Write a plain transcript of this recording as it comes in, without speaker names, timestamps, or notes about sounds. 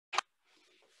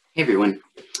Hey everyone.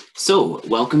 So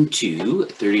welcome to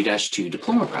 30-2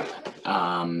 Diploma Prep.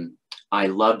 I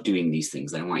love doing these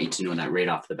things. I want you to know that right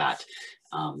off the bat.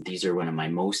 These are one of my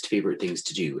most favorite things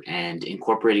to do, and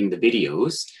incorporating the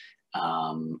videos,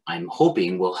 I'm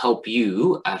hoping will help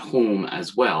you at home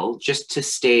as well, just to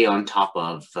stay on top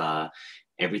of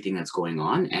everything that's going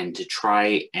on and to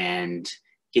try and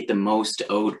get the most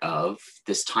out of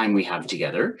this time we have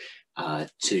together.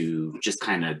 To just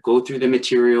kind of go through the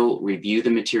material, review the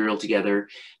material together,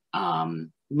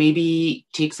 maybe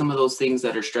take some of those things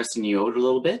that are stressing you out a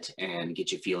little bit and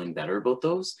get you feeling better about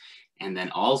those. And then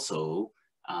also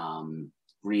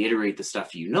reiterate the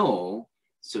stuff you know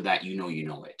so that you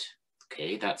know it.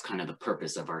 Okay, that's kind of the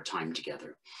purpose of our time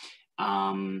together.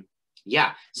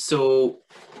 Yeah, so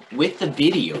with the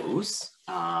videos,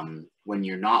 when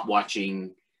you're not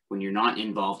watching, when you're not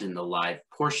involved in the live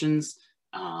portions,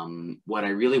 what I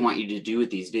really want you to do with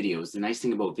these videos, the nice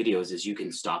thing about videos is you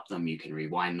can stop them, you can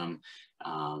rewind them,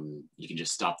 you can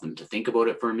just stop them to think about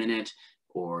it for a minute,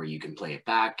 or you can play it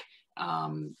back.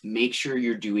 Make sure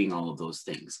you're doing all of those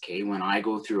things, okay? When I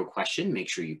go through a question, make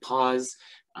sure you pause,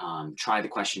 try the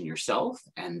question yourself,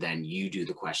 and then you do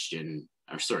the question,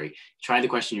 or sorry, try the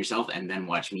question yourself and then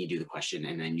watch me do the question,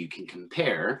 and then you can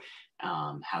compare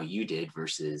how you did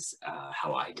versus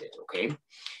how I did, okay?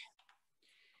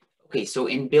 Okay, so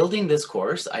in building this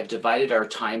course, I've divided our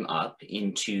time up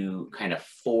into kind of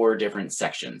 4 different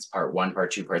sections: part 1,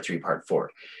 part 2, part 3, part 4.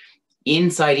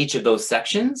 Inside each of those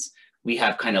sections, we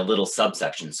have kind of little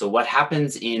subsections. So what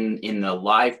happens in the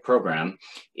live program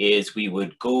is we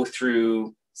would go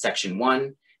through section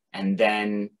 1, and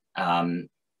then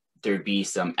there'd be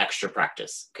some extra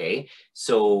practice, okay?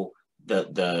 So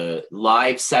the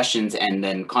live sessions and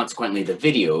then consequently the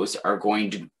videos are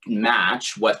going to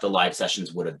match what the live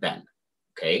sessions would have been,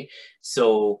 okay?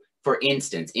 So for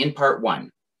instance, in part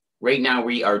 1, right now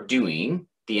we are doing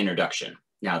the introduction.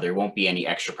 Now there won't be any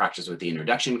extra practice with the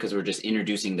introduction because we're just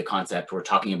introducing the concept. We're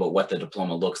talking about what the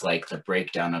diploma looks like, the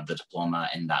breakdown of the diploma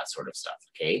and that sort of stuff,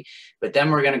 okay? But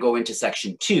then we're gonna go into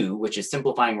section 2, which is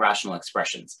simplifying rational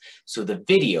expressions. So the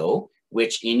video,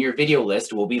 which in your video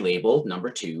list will be labeled number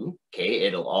 2, okay?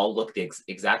 It'll all look the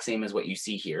exact same as what you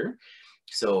see here.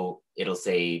 So it'll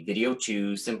say video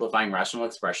 2, simplifying rational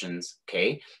expressions,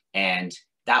 okay? And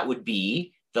that would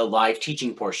be the live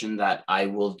teaching portion that I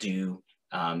will do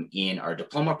in our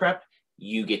diploma prep.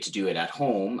 You get to do it at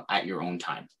home at your own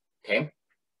time, okay?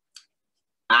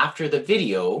 After the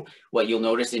video, what you'll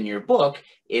notice in your book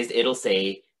is it'll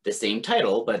say the same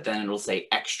title, but then it'll say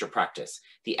extra practice.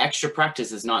 The extra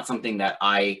practice is not something that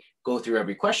I go through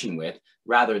every question with.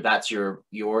 Rather, that's your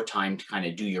time to kind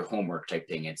of do your homework type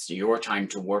thing. It's your time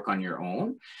to work on your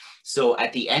own. So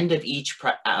at the end of each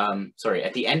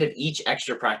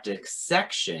extra practice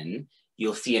section,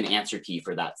 you'll see an answer key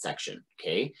for that section,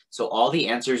 okay? So all the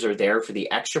answers are there for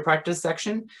the extra practice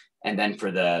section, and then for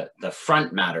the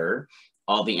front matter,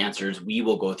 all the answers we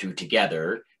will go through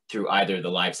together through either the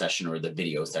live session or the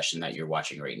video session that you're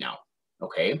watching right now,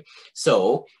 okay?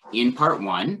 So in part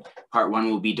 1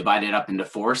 will be divided up into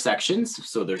 4 sections.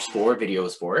 So there's 4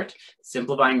 videos for it.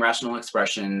 Simplifying rational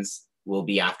expressions will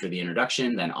be after the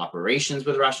introduction, then operations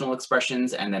with rational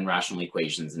expressions, and then rational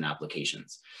equations and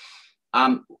applications.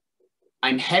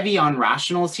 I'm heavy on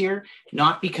rationals here,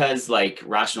 not because like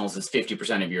rationals is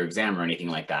 50% of your exam or anything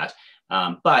like that,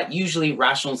 but usually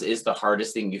rationals is the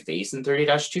hardest thing you face in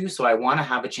 30-2, so I want to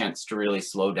have a chance to really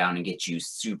slow down and get you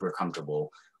super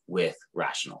comfortable with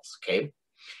rationals, okay?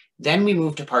 Then we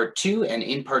move to part 2, and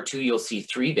in part 2 you'll see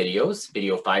 3 videos,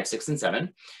 video 5, 6, and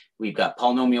 7. We've got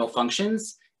polynomial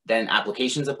functions, then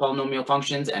applications of polynomial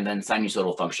functions, and then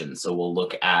sinusoidal functions. So we'll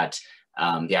look at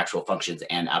the actual functions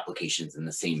and applications in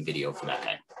the same video for that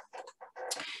time.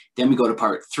 Then we go to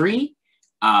part 3,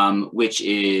 which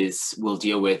we'll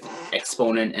deal with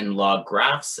exponent and log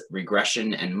graphs,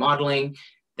 regression and modeling.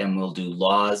 Then we'll do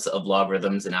laws of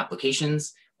logarithms and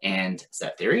applications and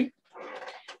set theory.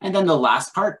 And then the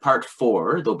last part, part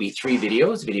 4, there'll be 3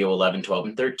 videos, video 11, 12,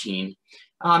 and 13.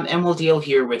 And we'll deal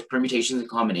here with permutations and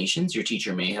combinations. Your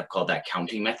teacher may have called that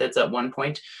counting methods at one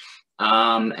point.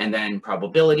 And then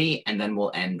probability, and then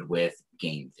we'll end with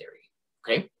game theory,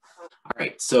 okay? All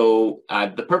right, so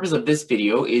the purpose of this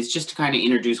video is just to kind of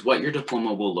introduce what your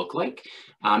diploma will look like.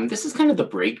 This is kind of the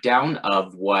breakdown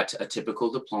of what a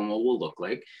typical diploma will look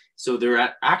like. So there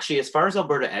are actually, as far as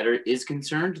Alberta Ed is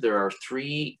concerned, there are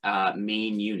 3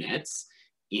 main units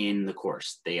in the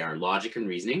course. They are logic and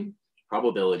reasoning,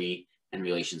 probability, and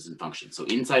relations and functions. So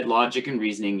inside logic and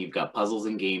reasoning, you've got puzzles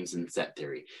and games and set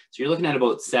theory. So you're looking at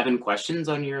about 7 questions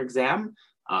on your exam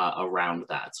around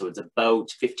that. So it's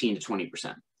about 15 to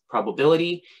 20%.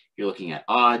 Probability, you're looking at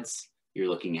odds, you're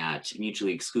looking at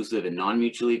mutually exclusive and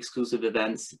non-mutually exclusive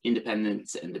events,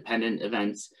 independence and dependent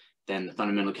events. Then the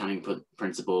fundamental counting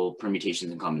principle,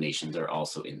 permutations and combinations are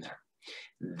also in there.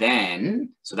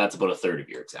 Then, so that's about a third of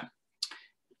your exam.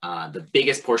 The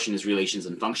biggest portion is relations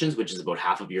and functions, which is about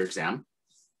half of your exam.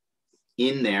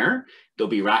 In there, there'll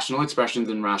be rational expressions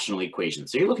and rational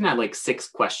equations. So you're looking at like 6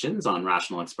 questions on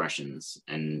rational expressions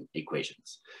and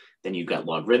equations. Then you've got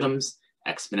logarithms,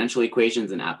 exponential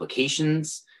equations, and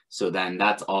applications. So then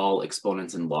that's all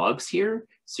exponents and logs here.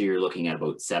 So you're looking at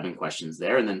about 7 questions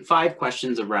there, and then 5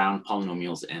 questions around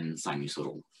polynomials and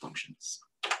sinusoidal functions.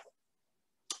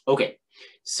 Okay,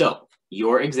 so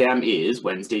your exam is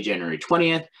Wednesday, January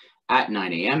 20th at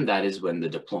 9 a.m. That is when the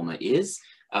diploma is.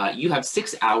 You have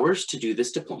 6 hours to do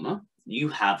this diploma. You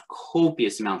have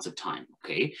copious amounts of time,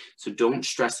 okay? So don't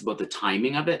stress about the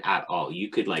timing of it at all. You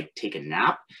could like take a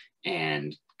nap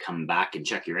and come back and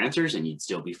check your answers and you'd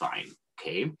still be fine,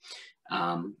 okay?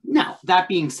 Now, that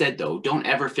being said though, don't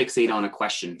ever fixate on a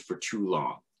question for too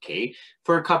long, okay?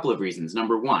 For a couple of reasons.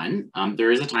 Number one,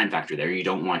 there is a time factor there. You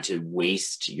don't want to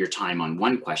waste your time on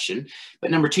one question.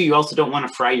 But number two, you also don't want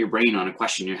to fry your brain on a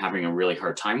question you're having a really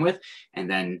hard time with. And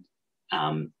then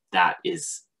that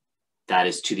is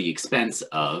to the expense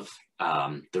of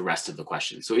the rest of the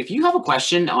question. So if you have a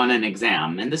question on an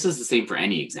exam, and this is the same for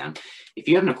any exam, if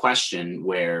you have a question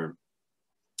where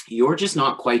you're just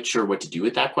not quite sure what to do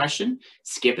with that question,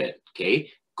 skip it, okay?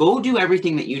 Go do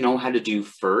everything that you know how to do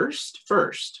first,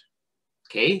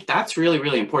 okay? That's really,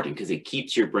 really important because it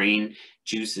keeps your brain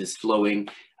juices flowing.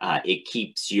 It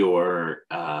keeps your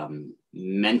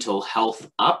mental health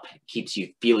up, keeps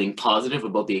you feeling positive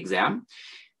about the exam.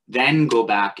 Then go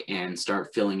back and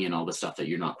start filling in all the stuff that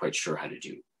you're not quite sure how to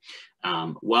do.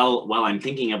 While I'm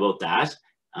thinking about that,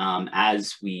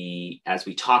 as we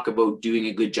talk about doing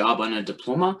a good job on a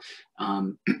diploma,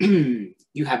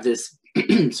 you have this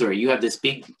you have this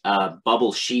big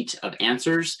bubble sheet of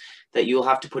answers that you'll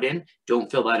have to put in. Don't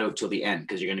fill that out till the end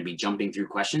because you're going to be jumping through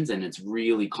questions and it's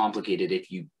really complicated if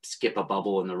you skip a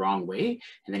bubble in the wrong way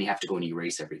and then you have to go and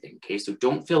erase everything, okay? So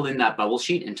don't fill in that bubble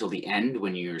sheet until the end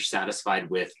when you're satisfied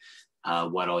with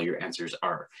what all your answers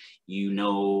are. You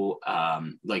know,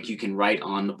 like you can write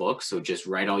on the book, so just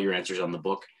write all your answers on the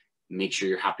book, make sure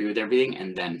you're happy with everything,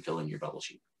 and then fill in your bubble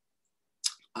sheet.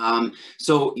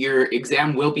 So your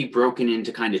exam will be broken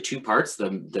into kind of 2 parts,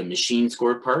 the machine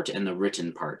scored part and the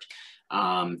written part.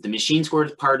 The machine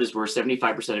scored part is worth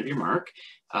 75% of your mark.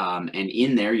 And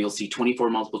in there, you'll see 24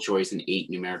 multiple choice and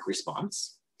 8 numeric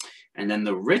response. And then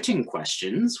the written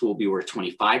questions will be worth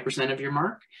 25% of your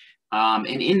mark. And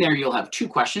in there, you'll have 2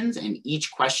 questions and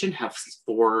each question has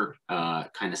 4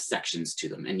 kind of sections to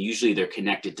them. And usually they're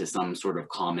connected to some sort of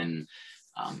common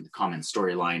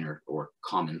storyline or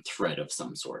common thread of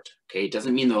some sort. Okay, it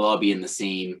doesn't mean they'll all be in the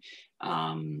same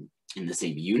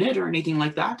unit or anything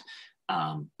like that,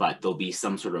 but there'll be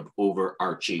some sort of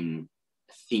overarching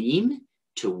theme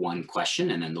to one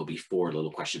question, and then there'll be 4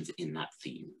 little questions in that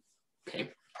theme. Okay.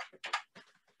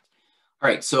 All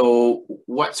right, so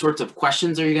what sorts of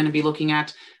questions are you going to be looking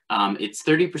at? It's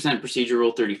 30%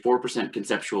 procedural, 34%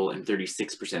 conceptual, and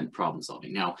 36% problem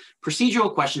solving. Now,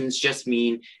 procedural questions just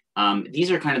mean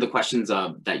these are kind of the questions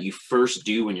that you first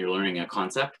do when you're learning a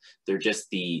concept. They're just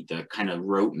the kind of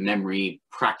rote memory,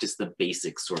 practice the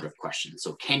basics sort of questions.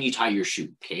 So can you tie your shoe,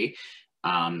 okay?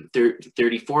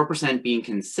 34% being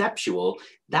conceptual,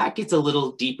 that gets a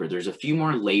little deeper. There's a few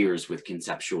more layers with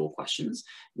conceptual questions.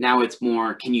 Now it's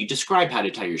more, can you describe how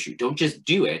to tie your shoe? Don't just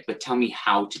do it, but tell me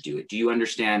how to do it. Do you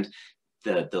understand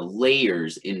the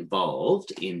layers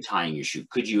involved in tying your shoe?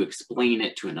 Could you explain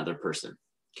it to another person?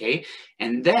 Okay,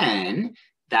 and then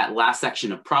that last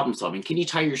section of problem solving, can you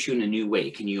tie your shoe in a new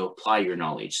way? Can you apply your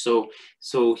knowledge? So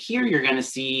here you're going to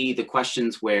see the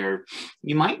questions where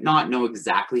you might not know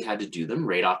exactly how to do them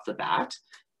right off the bat.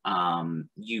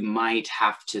 You might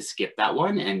have to skip that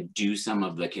one and do some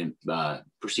of the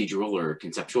procedural or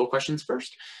conceptual questions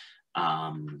first.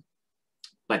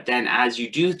 But then as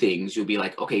you do things, you'll be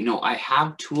like, okay, no, I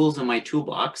have tools in my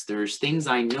toolbox. There's things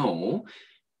I know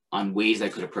on ways I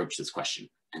could approach this question.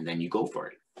 And then you go for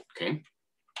it, okay?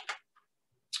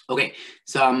 Okay,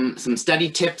 some study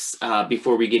tips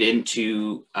before we get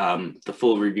into the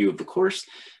full review of the course.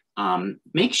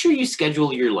 Make sure you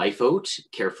schedule your life out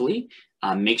carefully.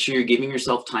 Make sure you're giving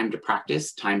yourself time to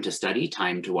practice, time to study,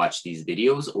 time to watch these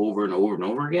videos over and over and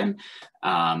over again.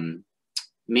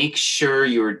 Make sure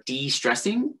you're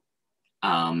de-stressing.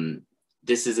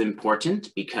 This is important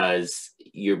because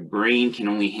your brain can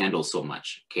only handle so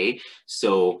much, okay?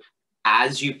 So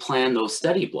as you plan those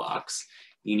study blocks,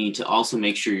 you need to also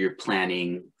make sure you're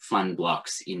planning fun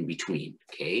blocks in between,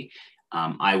 okay?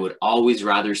 I would always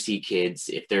rather see kids,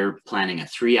 if they're planning a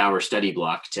 3-hour study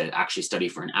block, to actually study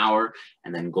for an hour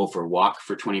and then go for a walk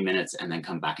for 20 minutes and then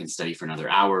come back and study for another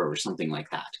hour or something like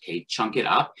that, okay? Chunk it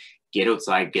up, get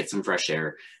outside, get some fresh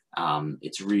air.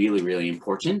 It's really, really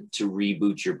important to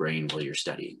reboot your brain while you're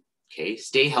studying, okay?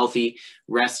 Stay healthy,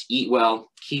 rest, eat well,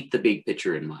 keep the big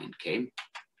picture in mind, okay?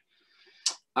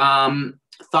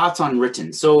 Thoughts on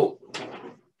written. So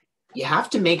you have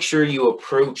to make sure you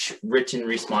approach written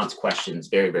response questions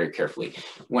very, very carefully.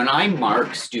 When I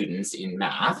mark students in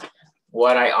math,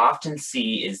 what I often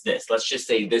see is this. Let's just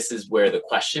say this is where the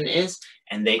question is,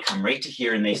 and they come right to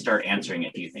here and they start answering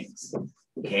a few things,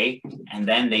 okay? And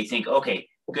then they think, okay,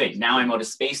 good, now I'm out of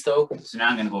space though, so now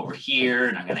I'm gonna go over here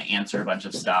and I'm gonna answer a bunch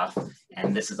of stuff,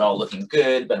 and this is all looking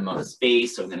good, but I'm out of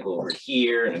space, so I'm gonna go over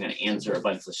here and I'm gonna answer a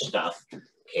bunch of stuff,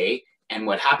 okay? And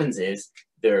what happens is,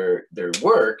 their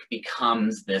work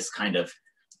becomes this kind of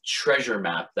treasure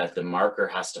map that the marker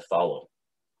has to follow.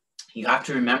 You have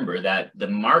to remember that the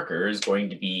marker is going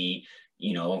to be,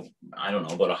 you know, I don't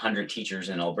know, about 100 teachers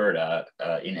in Alberta,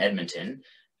 in Edmonton,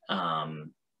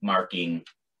 marking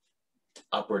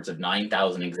upwards of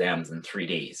 9,000 exams in 3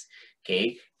 days,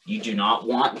 okay? You do not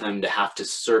want them to have to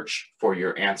search for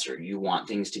your answer. You want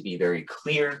things to be very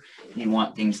clear. You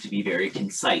want things to be very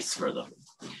concise for them.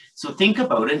 So think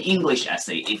about an English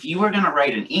essay. If you were going to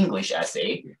write an English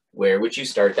essay, where would you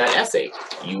start that essay?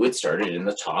 You would start it in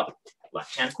the top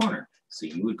left-hand corner. So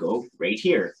you would go right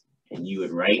here and you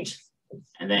would write.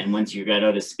 And then once you got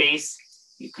out of space,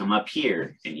 you come up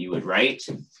here and you would write,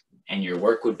 and your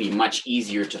work would be much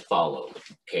easier to follow,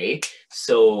 okay?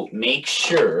 So make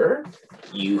sure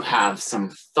you have some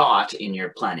thought in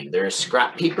your planning. There is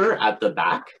scrap paper at the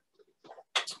back.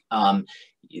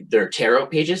 There are tear out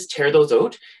pages, tear those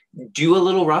out. Do a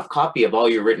little rough copy of all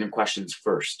your written questions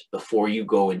first before you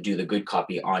go and do the good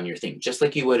copy on your thing, just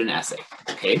like you would an essay,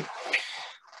 okay?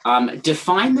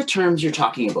 Define the terms you're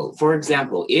talking about. For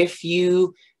example, if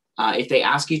they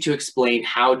ask you to explain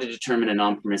how to determine a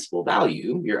non-permissible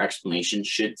value, your explanation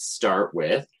should start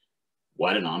with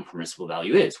what a non-permissible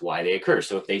value is, why they occur.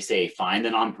 So if they say find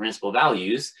the non-permissible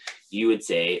values, you would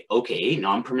say, okay,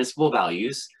 non-permissible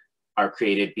values are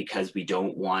created because we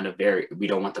don't want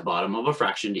the bottom of a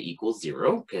fraction to equal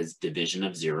 0, because division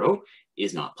of 0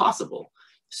 is not possible.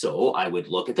 So I would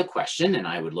look at the question and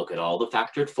I would look at all the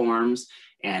factored forms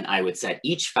and I would set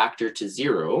each factor to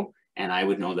 0 and I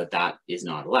would know that that is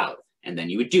not allowed. And then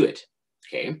you would do it,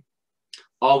 okay?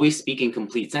 Always speak in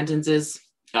complete sentences.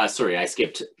 Sorry, I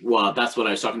skipped. Well, that's what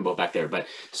I was talking about back there, but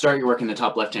start your work in the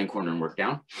top left-hand corner and work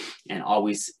down, and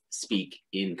always speak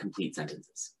in complete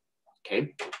sentences,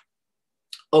 okay?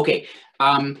 Okay,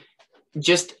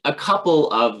 just a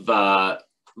couple of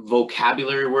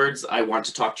vocabulary words I want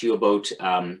to talk to you about.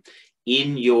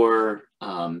 In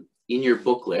your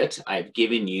booklet, I've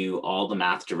given you all the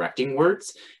math directing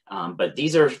words, but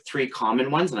these are 3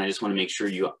 common ones, and I just want to make sure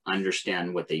you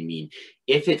understand what they mean.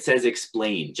 If it says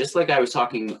explain, just like I was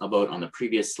talking about on the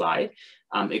previous slide,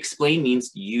 explain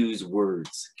means use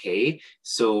words, okay?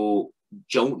 So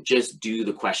don't just do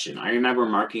the question. I remember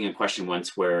marking a question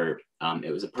once where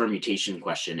it was a permutation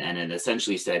question, and it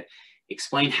essentially said,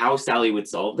 explain how Sally would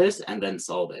solve this and then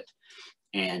solve it.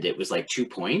 And it was like 2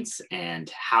 points, and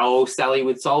how Sally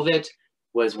would solve it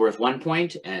was worth 1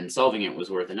 point and solving it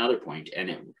was worth another point.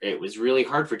 And it was really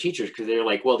hard for teachers because they're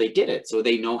like, well, they did it, so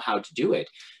they know how to do it.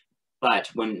 But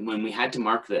when we had to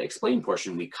mark the explain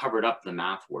portion, we covered up the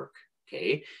math work,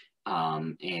 okay?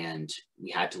 And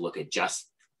we had to look at just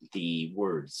the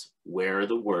words. Where are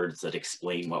the words that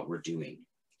explain what we're doing?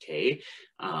 Okay,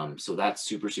 so that's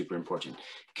super, super important.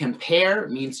 Compare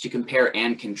means to compare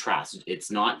and contrast. It's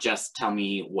not just tell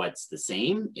me what's the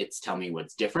same, it's tell me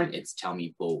what's different, it's tell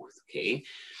me both, okay?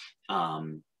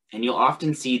 And you'll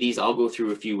often see these. I'll go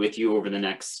through a few with you over the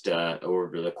next,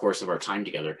 over the course of our time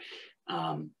together.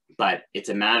 But it's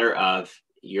a matter of,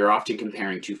 you're often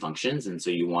comparing 2 functions, and so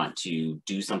you want to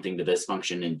do something to this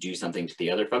function and do something to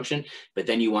the other function, but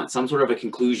then you want some sort of a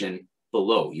conclusion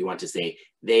below. You want to say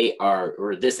they are,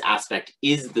 or this aspect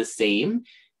is the same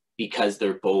because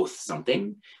they're both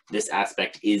something. This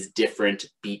aspect is different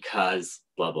because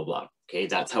blah, blah, blah. Okay,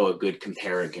 that's how a good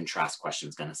compare and contrast question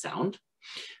is going to sound.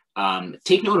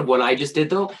 Take note of what I just did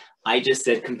though. I just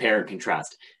said compare and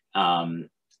contrast.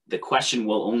 The question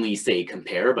will only say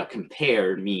compare, but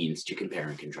compare means to compare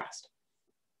and contrast.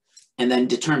 And then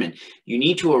determine. You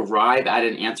need to arrive at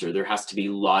an answer. There has to be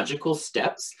logical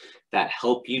steps that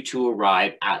help you to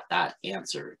arrive at that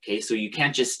answer, okay? So you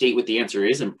can't just state what the answer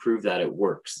is and prove that it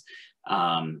works.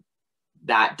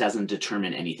 that doesn't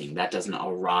determine anything. That doesn't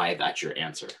arrive at your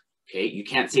answer. Okay, you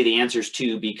can't say the answer is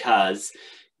 2 because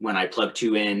when I plug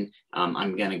 2 in,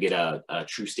 I'm going to get a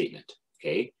true statement.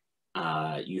 Okay,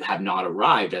 you have not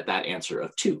arrived at that answer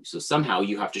of 2. So somehow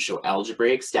you have to show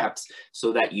algebraic steps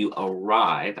so that you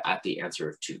arrive at the answer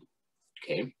of 2.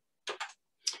 Okay.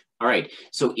 All right.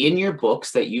 So in your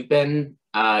books that you've been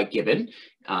given,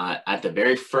 at the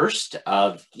very first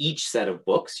of each set of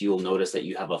books, you'll notice that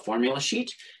you have a formula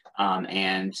sheet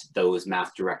and those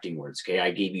math directing words. Okay,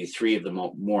 I gave you 3 of the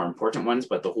more important ones,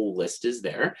 but the whole list is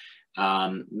there.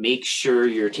 Make sure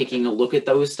you're taking a look at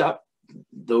those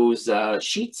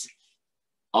sheets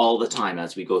all the time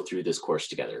as we go through this course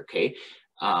together. Okay,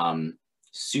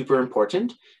 super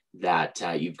important that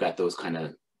you've got those kind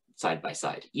of side by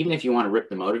side. Even if you want to rip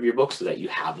them out of your book so that you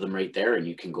have them right there and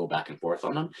you can go back and forth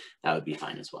on them, that would be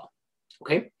fine as well.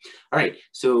 Okay, all right,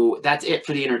 so that's it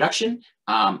for the introduction.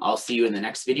 I'll see you in the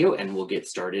next video and we'll get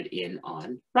started in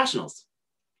on rationals.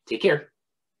 Take care.